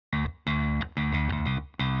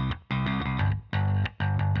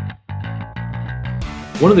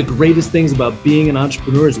One of the greatest things about being an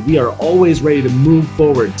entrepreneur is we are always ready to move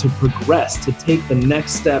forward, to progress, to take the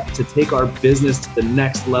next step, to take our business to the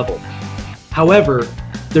next level. However,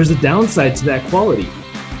 there's a downside to that quality.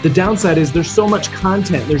 The downside is there's so much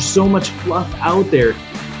content, there's so much fluff out there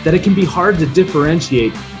that it can be hard to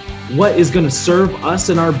differentiate what is going to serve us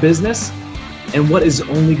in our business and what is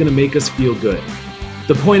only going to make us feel good.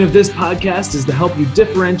 The point of this podcast is to help you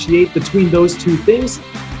differentiate between those two things,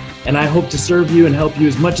 and I hope to serve you and help you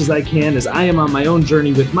as much as I can as I am on my own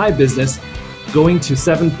journey with my business, going to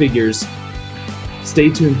 7 figures.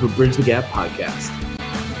 Stay tuned for Bridge the Gap Podcast.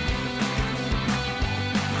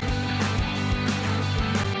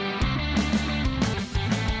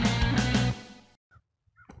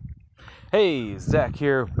 Hey, Zach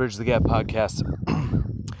here, Bridge the Gap Podcast.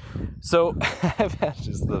 So,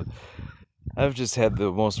 I've just had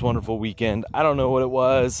the most wonderful weekend. I don't know what it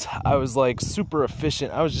was. I was like super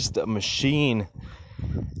efficient. I was just a machine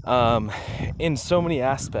in so many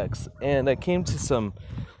aspects. And I came to some,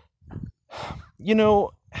 you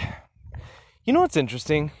know what's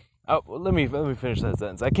interesting? Let me finish that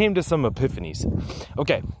sentence. I came to some epiphanies.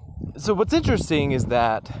 Okay, so what's interesting is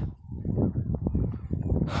that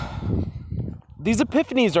these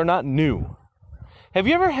epiphanies are not new. Have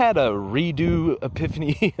you ever had a redo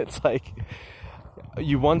epiphany? It's like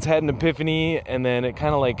you once had an epiphany and then it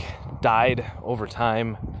kind of like died over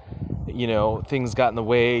time. You know, things got in the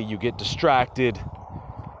way, you get distracted,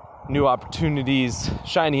 new opportunities,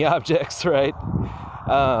 shiny objects, right?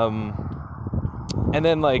 And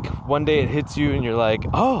then like one day it hits you and you're like,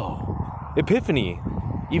 oh, epiphany.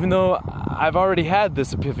 Even though I've already had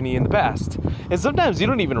this epiphany in the past. And sometimes you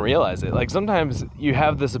don't even realize it. Like sometimes you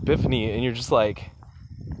have this epiphany and you're just like,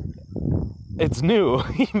 it's new.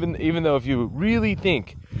 even though if you really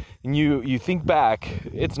think and you think back,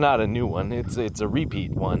 it's not a new one. It's a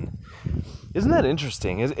repeat one. Isn't that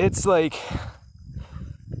interesting? It's like,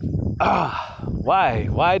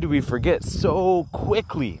 why do we forget so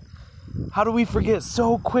quickly? How do we forget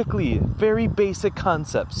so quickly? Very basic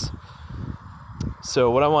concepts.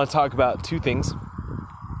 So what I want to talk about, 2 things.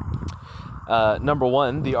 Number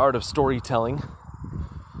 1, the art of storytelling.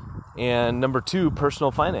 And number 2,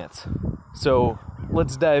 personal finance. So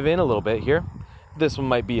let's dive in a little bit here. This one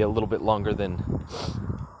might be a little bit longer than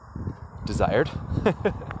desired.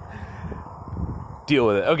 Deal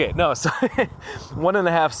with it. Okay, no, so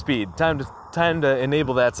 1.5 speed. Time to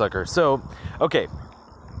enable that sucker. So, okay,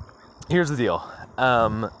 here's the deal.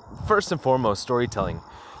 First and foremost, storytelling.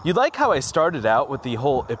 You like how I started out with the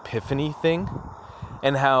whole epiphany thing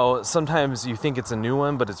and how sometimes you think it's a new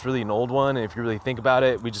one, but it's really an old one. And if you really think about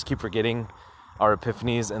it, we just keep forgetting our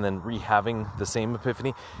epiphanies and then re-having the same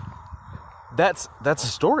epiphany. That's a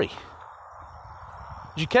story.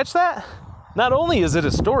 Did you catch that? Not only is it a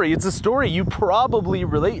story, it's a story you probably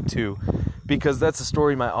relate to because that's a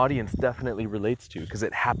story my audience definitely relates to because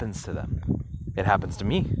it happens to them. It happens to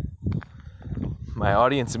me. My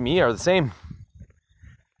audience and me are the same.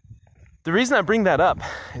 The reason I bring that up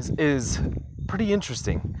is pretty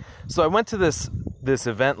interesting. So I went to this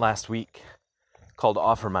event last week called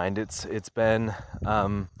Offermind. It's been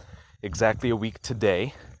exactly a week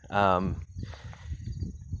today.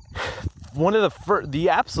 One of the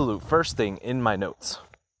absolute first thing in my notes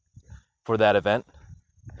for that event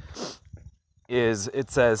is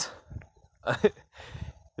it says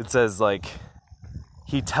like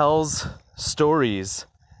he tells stories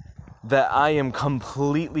that I am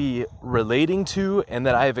completely relating to and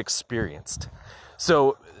that I have experienced.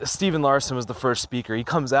 So Stephen Larson was the first speaker. He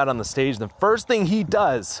comes out on the stage and the first thing he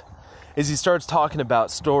does is he starts talking about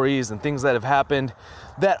stories and things that have happened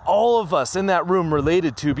that all of us in that room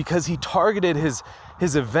related to because he targeted his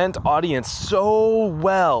event audience so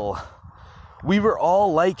well. We were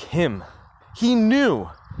all like him. He knew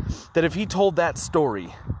that if he told that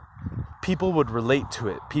story, people would relate to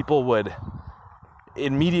it. People would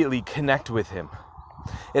immediately connect with him.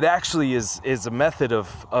 It actually is a method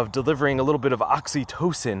of delivering a little bit of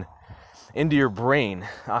oxytocin into your brain.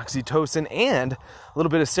 Oxytocin and a little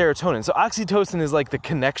bit of serotonin. So oxytocin is like the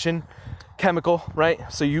connection chemical, right?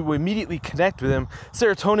 So you immediately connect with him.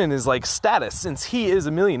 Serotonin is like status. Since he is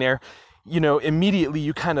a millionaire, you know, immediately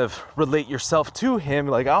you kind of relate yourself to him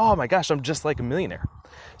like, oh my gosh, I'm just like a millionaire.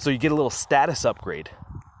 So you get a little status upgrade.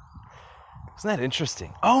 Isn't that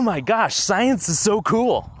interesting? Oh my gosh, science is so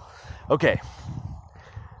cool. Okay,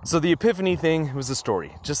 so the epiphany thing was a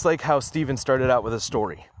story, just like how Steven started out with a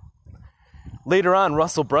story. Later on,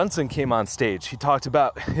 Russell Brunson came on stage. He talked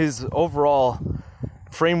about his overall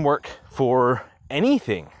framework for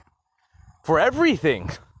anything, for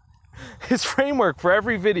everything. His framework for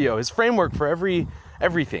every video, his framework for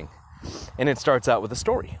everything. and it starts out with a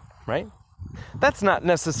story, right? That's not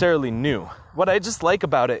necessarily new. What I just like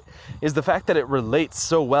about it is the fact that it relates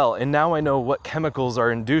so well, and now I know what chemicals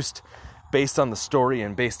are induced based on the story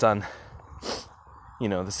and based on,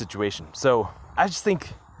 the situation. So I just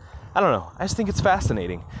think it's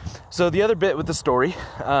fascinating. So the other bit with the story,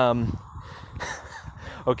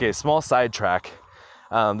 okay, small sidetrack.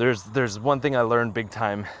 There's one thing I learned big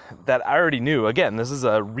time that I already knew. Again, this is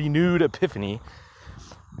a renewed epiphany.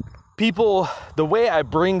 People, the way I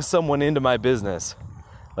bring someone into my business,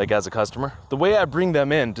 like as a customer, the way I bring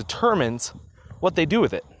them in determines what they do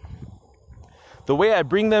with it. The way I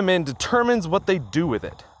bring them in determines what they do with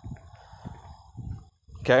it.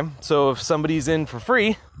 Okay, so if somebody's in for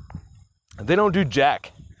free, they don't do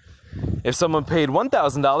jack. If someone paid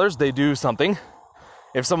 $1,000, they do something.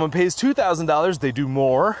 If someone pays $2,000, they do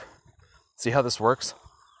more. See how this works?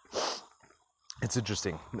 It's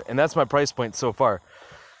interesting. And that's my price point so far.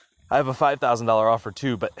 I have a $5,000 offer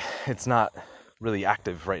too, but it's not really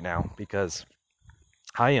active right now because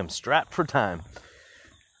I am strapped for time.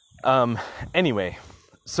 Anyway,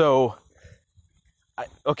 so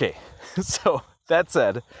that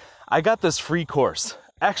said, I got this free course.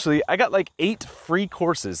 Actually, I got like 8 free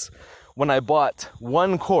courses when I bought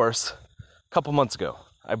one course a couple months ago.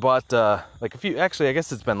 I bought like a few, actually, I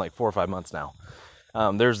guess it's been like 4 or 5 months now.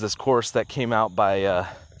 There's this course that came out by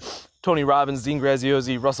Tony Robbins, Dean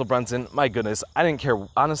Graziosi, Russell Brunson. My goodness, I didn't care,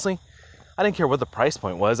 honestly. I didn't care what the price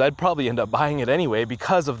point was. I'd probably end up buying it anyway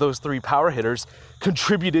because of those 3 power hitters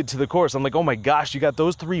contributed to the course. I'm like, oh my gosh, you got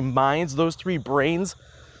those 3 minds, those 3 brains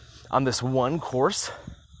on this one course?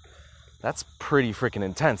 That's pretty freaking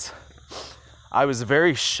intense. I was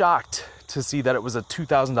very shocked to see that it was a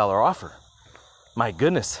 $2,000 offer. My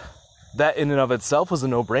goodness, that in and of itself was a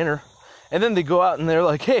no-brainer. And then they go out and they're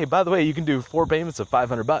like, hey, by the way, you can do 4 payments of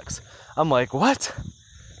 $500. I'm like, what?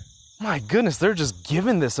 My goodness, they're just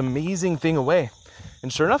giving this amazing thing away.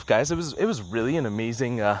 And sure enough, guys, it was really an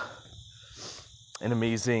amazing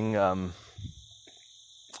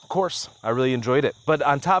course. I really enjoyed it. But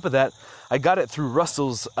on top of that, I got it through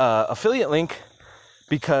Russell's affiliate link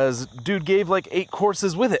because dude gave like 8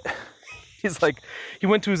 courses with it. He's like, he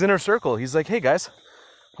went to his inner circle. He's like, hey guys,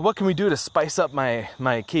 what can we do to spice up my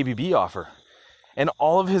KBB offer? And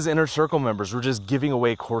all of his inner circle members were just giving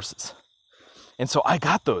away courses. And so I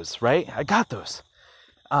got those, right? I got those.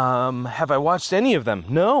 Have I watched any of them?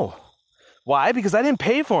 No. Why? Because I didn't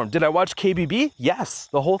pay for them. Did I watch KBB? Yes,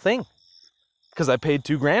 the whole thing. Because I paid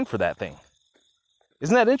 $2,000 for that thing.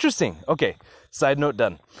 Isn't that interesting? Okay, side note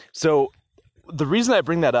done. So the reason I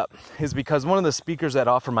bring that up is because one of the speakers at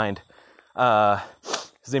OfferMind,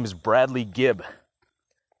 his name is Bradley Gibb.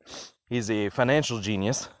 He's a financial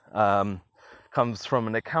genius, comes from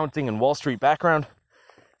an accounting and Wall Street background.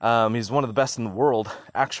 He's one of the best in the world,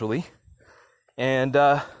 actually. And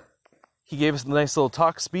he gave us a nice little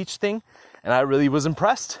talk speech thing, and I really was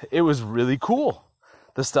impressed. It was really cool,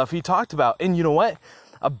 the stuff he talked about. And you know what?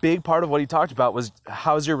 A big part of what he talked about was,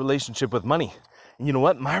 how's your relationship with money? And you know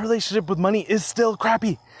what? My relationship with money is still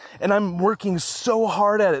crappy, and I'm working so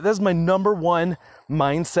hard at it. That's my number one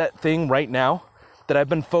mindset thing right now that I've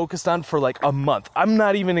been focused on for like a month. I'm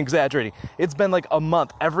not even exaggerating. It's been like a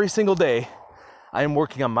month. Every single day, I am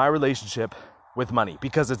working on my relationship with money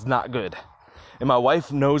because it's not good. And my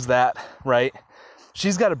wife knows that, right?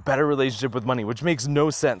 She's got a better relationship with money, which makes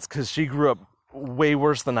no sense because she grew up way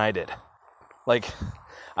worse than I did. Like,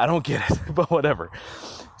 I don't get it, but whatever.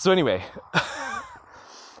 So anyway,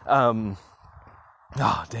 oh,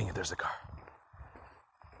 dang it, there's a car.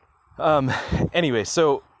 Anyway,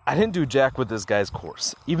 so I didn't do jack with this guy's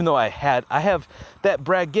course, even though I have that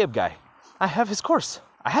Brad Gibb guy. I have his course.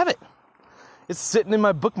 I have it. It's sitting in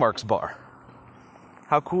my bookmarks bar.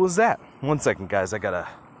 How cool is that? One second, guys. I got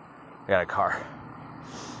a car.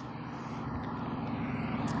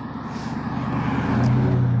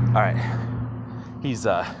 All right. He's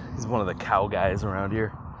one of the cow guys around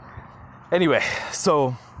here. Anyway,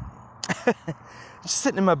 so just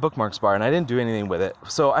sitting in my bookmarks bar, and I didn't do anything with it.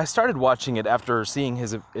 So I started watching it after seeing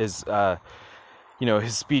his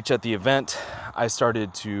speech at the event.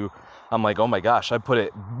 I'm like, oh my gosh, I put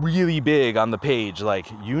it really big on the page. Like,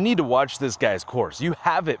 you need to watch this guy's course. You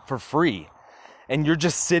have it for free, and you're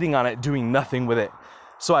just sitting on it doing nothing with it.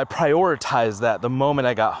 So I prioritized that the moment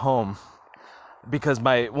I got home, because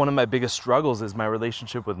one of my biggest struggles is my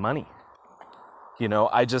relationship with money. You know,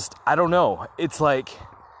 I don't know. It's like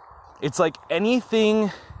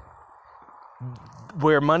anything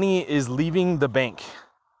where money is leaving the bank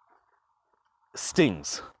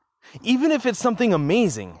stings. Even if it's something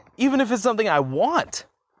amazing, even if it's something I want,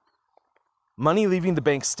 money leaving the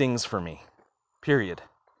bank stings for me, period.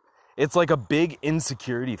 It's like a big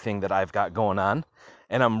insecurity thing that I've got going on,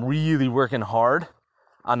 and I'm really working hard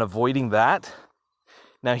on avoiding that.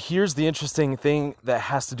 Now, here's the interesting thing that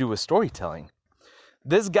has to do with storytelling.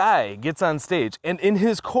 This guy gets on stage, and in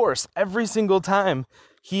his course, every single time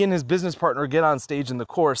he and his business partner get on stage in the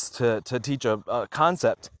course to teach a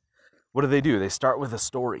concept, what do? They start with a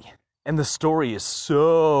story. And the story is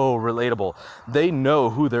so relatable. They know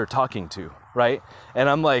who they're talking to, right? And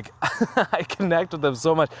I'm like, I connect with them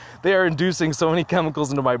so much. They are inducing so many chemicals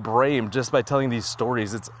into my brain just by telling these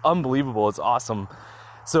stories. It's unbelievable. It's awesome.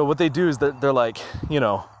 So what they do is they're like,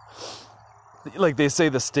 like they say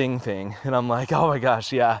the Sting thing. And I'm like, oh my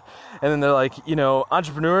gosh, yeah. And then they're like,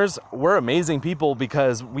 entrepreneurs, we're amazing people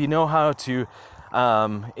because we know how to,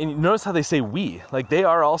 and you notice how they say we, like they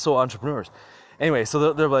are also entrepreneurs. Anyway,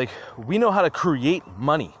 so they're like, we know how to create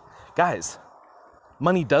money. Guys,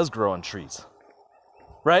 money does grow on trees,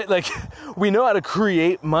 right? Like, we know how to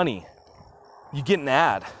create money. You get an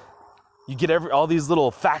ad. You get all these little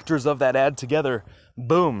factors of that ad together.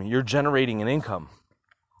 Boom, you're generating an income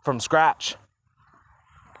from scratch.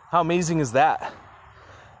 How amazing is that?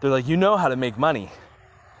 They're like, you know how to make money.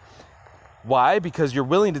 Why? Because you're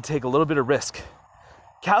willing to take a little bit of risk.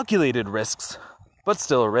 Calculated risks, but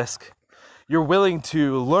still a risk. You're willing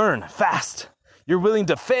to learn fast. You're willing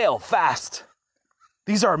to fail fast.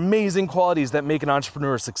 These are amazing qualities that make an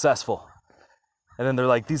entrepreneur successful. And then they're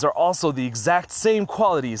like, these are also the exact same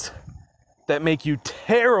qualities that make you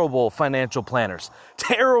terrible financial planners,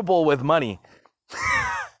 terrible with money.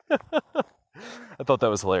 I thought that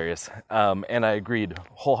was hilarious. And I agreed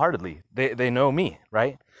wholeheartedly. They know me,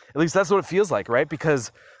 right? At least that's what it feels like, right?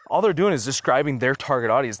 Because all they're doing is describing their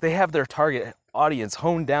target audience. They have their target audience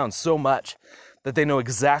honed down so much that they know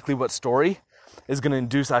exactly what story is going to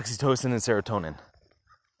induce oxytocin and serotonin.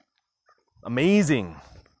 Amazing.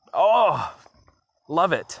 Oh,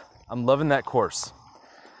 love it. I'm loving that course.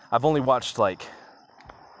 I've only watched like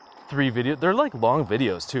 3 videos. They're like long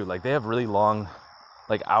videos too. Like they have really long,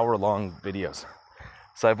 like hour-long videos.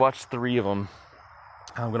 So I've watched 3 of them.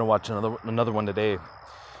 I'm going to watch another one today.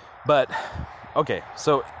 But, okay,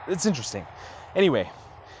 so it's interesting. Anyway,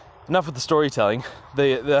 enough with the storytelling.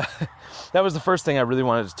 That was the first thing I really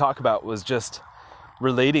wanted to talk about, was just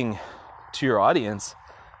relating to your audience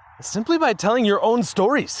simply by telling your own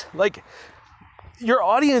stories. Like, your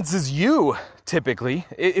audience is you, typically.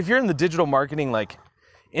 If you're in the digital marketing, like,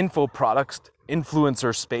 info products,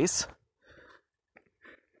 influencer space,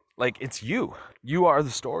 like, it's you. You are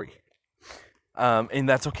the story. And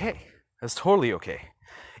that's okay. That's totally okay.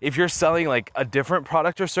 If you're selling, like, a different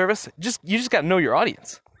product or service, you just got to know your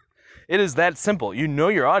audience. It is that simple. You know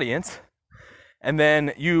your audience, and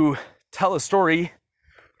then you tell a story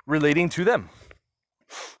relating to them.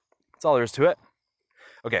 That's all there is to it.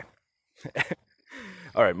 Okay.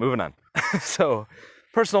 All right, moving on. So,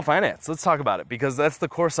 personal finance. Let's talk about it, because that's the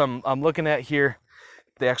course I'm looking at here.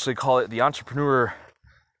 They actually call it the Entrepreneur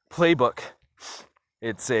Playbook.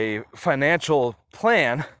 It's a financial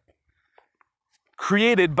plan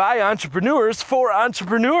created by entrepreneurs for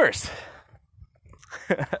entrepreneurs.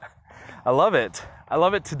 I love it. I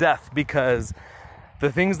love it to death, because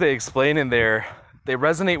the things they explain in there, they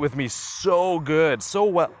resonate with me so good, so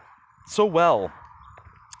well.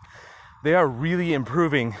 They are really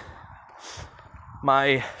improving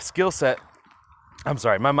my skill set. My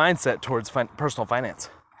mindset towards personal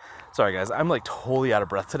finance. Sorry guys, I'm like totally out of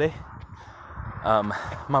breath today.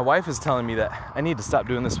 My wife is telling me that I need to stop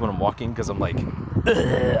doing this when I'm walking, because I'm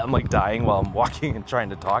like dying while I'm walking and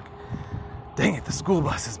trying to talk. Dang it, the school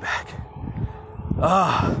bus is back.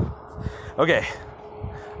 Okay.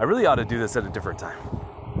 I really ought to do this at a different time.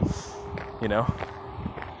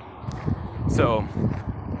 So,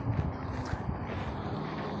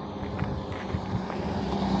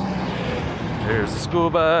 there's the school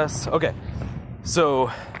bus. Okay. So,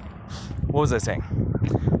 what was I saying?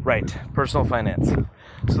 Right, personal finance.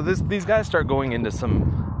 So these guys start going into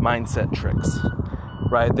some mindset tricks,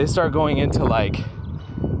 right? They start going into like,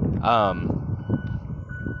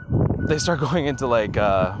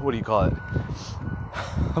 what do you call it?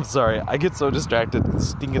 I'm sorry, I get so distracted with the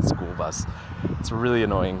stinking school bus. It's really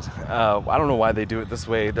annoying. I don't know why they do it this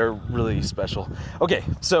way. They're really special. Okay,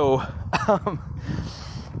 so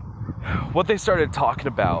what they started talking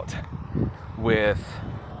about with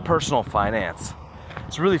personal finance,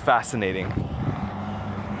 it's really fascinating.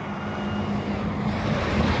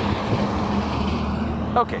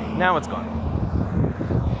 Okay, now it's gone.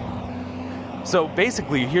 So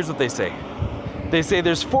basically, here's what they say. They say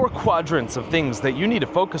there's 4 quadrants of things that you need to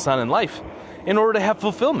focus on in life in order to have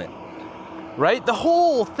fulfillment, right? The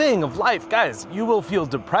whole thing of life, guys, you will feel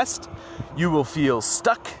depressed, you will feel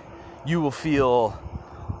stuck, you will feel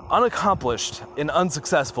unaccomplished and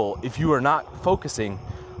unsuccessful if you are not focusing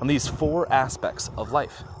on these 4 aspects of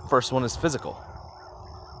life. First one is physical,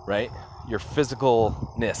 right? Your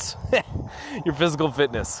physicalness, your physical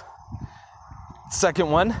fitness.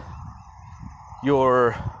 Second one,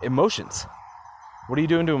 your emotions. What are you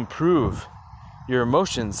doing to improve your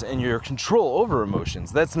emotions and your control over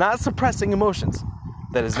emotions? That's not suppressing emotions.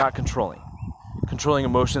 That is not controlling. Controlling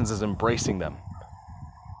emotions is embracing them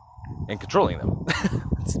and controlling them.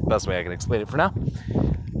 That's the best way I can explain it for now.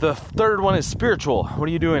 The third one is spiritual. What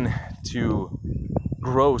are you doing to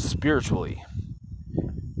grow spiritually?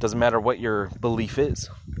 Doesn't matter what your belief is.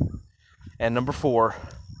 And number 4,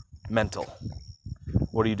 mental.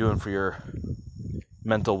 What are you doing for your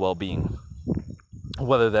mental well-being?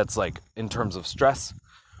 Whether that's like in terms of stress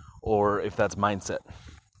or if that's mindset.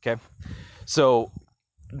 Okay? So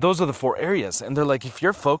those are the 4 areas. And they're like, if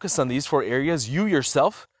you're focused on these 4 areas, you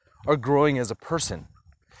yourself are growing as a person.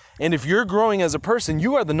 And if you're growing as a person,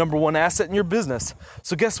 you are the number 1 asset in your business.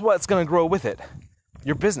 So guess what's going to grow with it?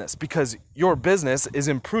 Your business, because your business is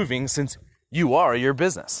improving since you are your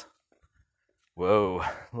business. Whoa,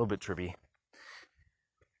 a little bit trippy.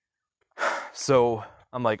 So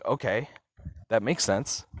I'm like, okay, that makes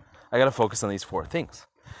sense. I got to focus on these 4 things.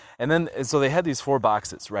 And then, so they had these 4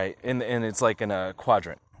 boxes, right? And it's like in a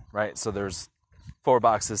quadrant, right? So there's 4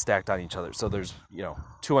 boxes stacked on each other. So there's,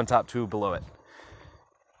 2 on top, 2 below it.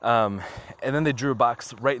 And then they drew a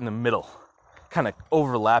box right in the middle, kind of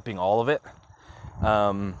overlapping all of it.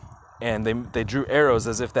 And they drew arrows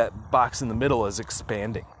as if that box in the middle is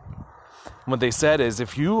expanding. What they said is,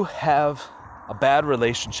 if you have a bad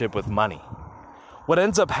relationship with money, what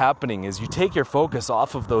ends up happening is you take your focus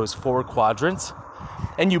off of those 4 quadrants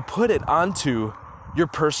and you put it onto your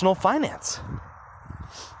personal finance.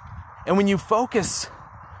 And when you focus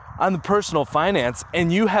on the personal finance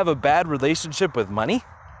and you have a bad relationship with money,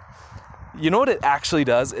 you know what it actually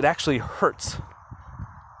does? It actually hurts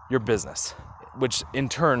your business, which in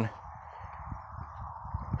turn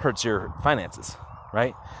hurts your finances,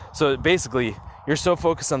 right? So basically, you're so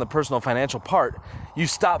focused on the personal financial part, you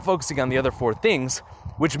stop focusing on the other 4 things,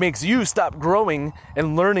 which makes you stop growing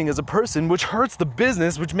and learning as a person, which hurts the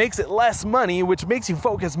business, which makes it less money, which makes you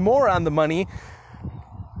focus more on the money,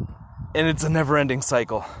 and it's a never-ending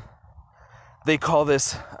cycle. They call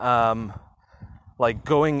this like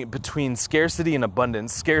going between scarcity and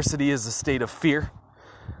abundance. Scarcity is a state of fear,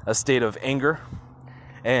 a state of anger,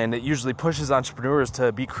 and it usually pushes entrepreneurs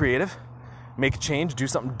to be creative, make a change, do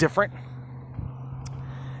something different.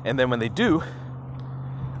 And then when they do,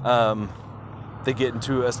 they get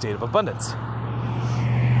into a state of abundance.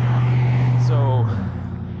 So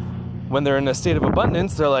when they're in a state of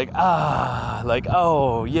abundance, they're like,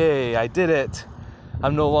 oh, yay, I did it.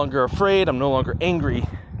 I'm no longer afraid. I'm no longer angry.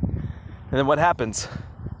 And then what happens?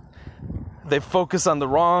 They focus on the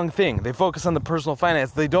wrong thing. They focus on the personal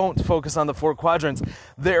finance. They don't focus on the 4 quadrants.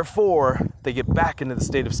 Therefore, they get back into the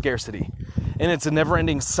state of scarcity. And it's a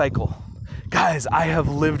never-ending cycle. Guys, I have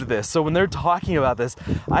lived this. So when they're talking about this,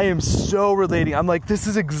 I am so relating. I'm like, this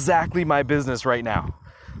is exactly my business right now.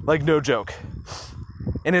 Like, no joke.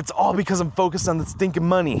 And it's all because I'm focused on the stinking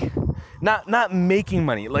money. Not making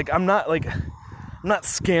money. Like, I'm not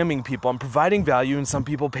scamming people. I'm providing value and some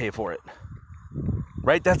people pay for it.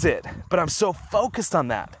 Right? That's it. But I'm so focused on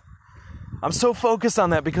that. I'm so focused on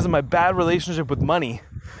that because of my bad relationship with money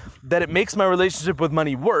that it makes my relationship with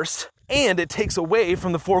money worse, and it takes away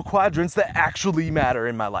from the 4 quadrants that actually matter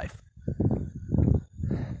in my life.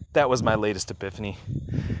 That was my latest epiphany.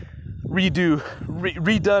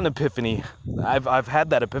 Redone epiphany. I've had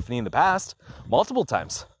that epiphany in the past multiple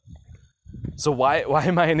times. So why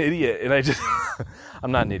am I an idiot? And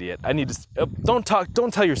I'm not an idiot. I need to don't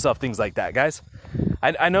tell yourself things like that, guys.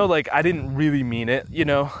 I know, like, I didn't really mean it,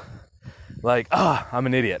 like, I'm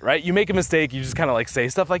an idiot, right? You make a mistake, you just kind of like say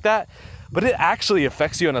stuff like that, but it actually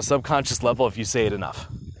affects you on a subconscious level if you say it enough.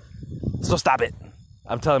 So stop it.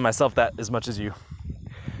 I'm telling myself that as much as you.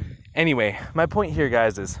 Anyway, my point here,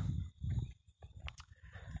 guys, is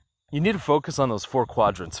you need to focus on those 4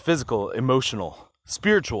 quadrants: physical, emotional,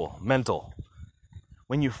 spiritual, mental.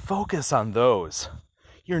 When you focus on those,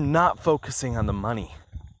 you're not focusing on the money.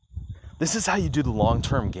 This is how you do the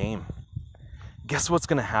long-term game. Guess what's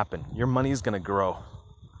going to happen? Your money is going to grow.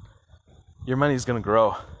 Your money is going to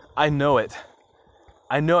grow. I know it.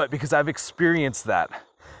 I know it because I've experienced that.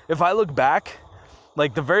 If I look back,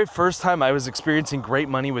 like the very first time I was experiencing great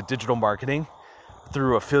money with digital marketing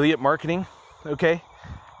through affiliate marketing, okay?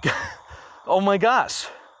 Oh my gosh.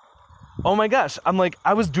 I'm like,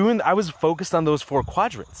 I was focused on those 4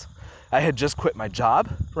 quadrants. I had just quit my job,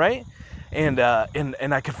 right? and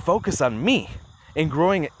I could focus on me and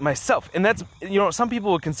growing myself. And that's, some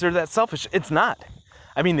people would consider that selfish. It's not.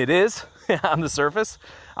 I mean, it is on the surface.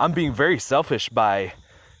 I'm being very selfish by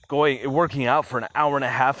working out for an hour and a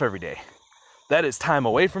half every day. That is time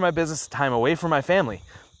away from my business, time away from my family.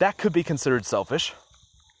 That could be considered selfish.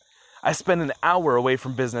 I spend an hour away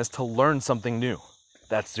from business to learn something new.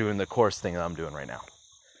 That's doing the course thing that I'm doing right now.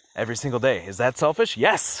 Every single day. Is that selfish?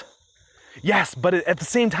 Yes. Yes, but at the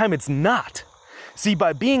same time, it's not. See,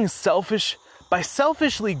 by being selfish, by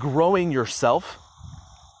selfishly growing yourself,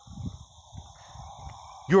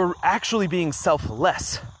 you're actually being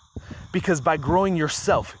selfless. Because by growing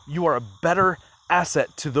yourself, you are a better asset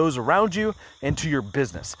to those around you and to your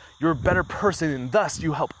business. You're a better person, and thus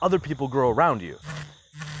you help other people grow around you.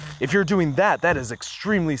 If you're doing that, that is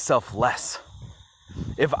extremely selfless.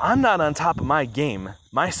 If I'm not on top of my game,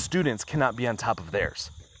 my students cannot be on top of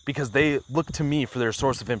theirs because they look to me for their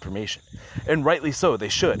source of information. And rightly so, they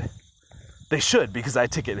should. They should, because I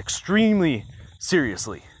take it extremely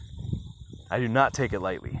seriously. I do not take it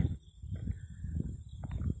lightly.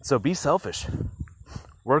 So be selfish.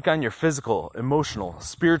 Work on your physical, emotional,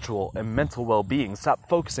 spiritual, and mental well-being. Stop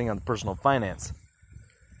focusing on personal finance.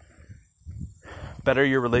 Better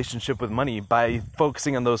your relationship with money by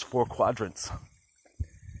focusing on those 4 quadrants.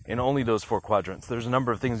 And only those 4 quadrants. There's a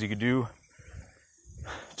number of things you could do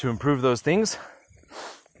to improve those things.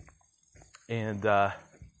 And I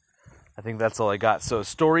think that's all I got. So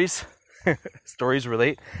stories. Stories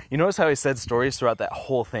relate. You notice how I said stories throughout that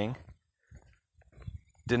whole thing?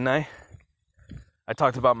 Didn't I? I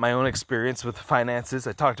talked about my own experience with finances.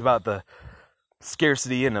 I talked about the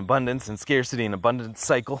scarcity and abundance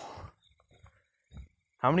cycle.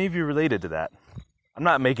 How many of you related to that? I'm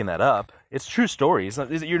not making that up. It's true stories.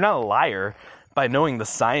 You're not a liar by knowing the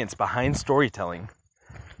science behind storytelling.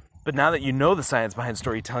 But now that you know the science behind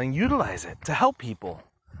storytelling, utilize it to help people.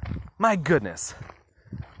 My goodness.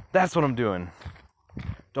 That's what I'm doing.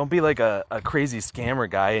 Don't be like a crazy scammer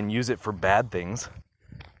guy and use it for bad things.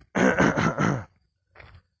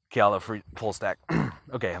 Okay, I'll have full stack.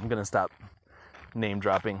 Okay, I'm going to stop name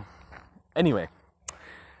dropping. Anyway.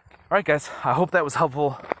 All right, guys. I hope that was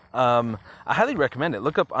helpful. I highly recommend it.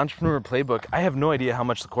 Look up Entrepreneur Playbook. I have no idea how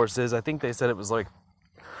much the course is. I think they said it was like,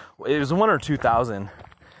 it was 1,000 or 2,000.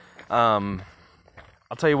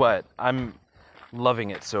 I'll tell you what, I'm loving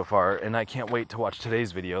it so far, and I can't wait to watch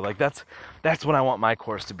today's video. Like that's what I want my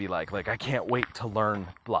course to be like. Like I can't wait to learn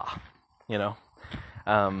blah,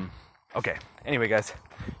 Okay. Anyway, guys,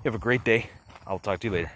 you have a great day. I'll talk to you later.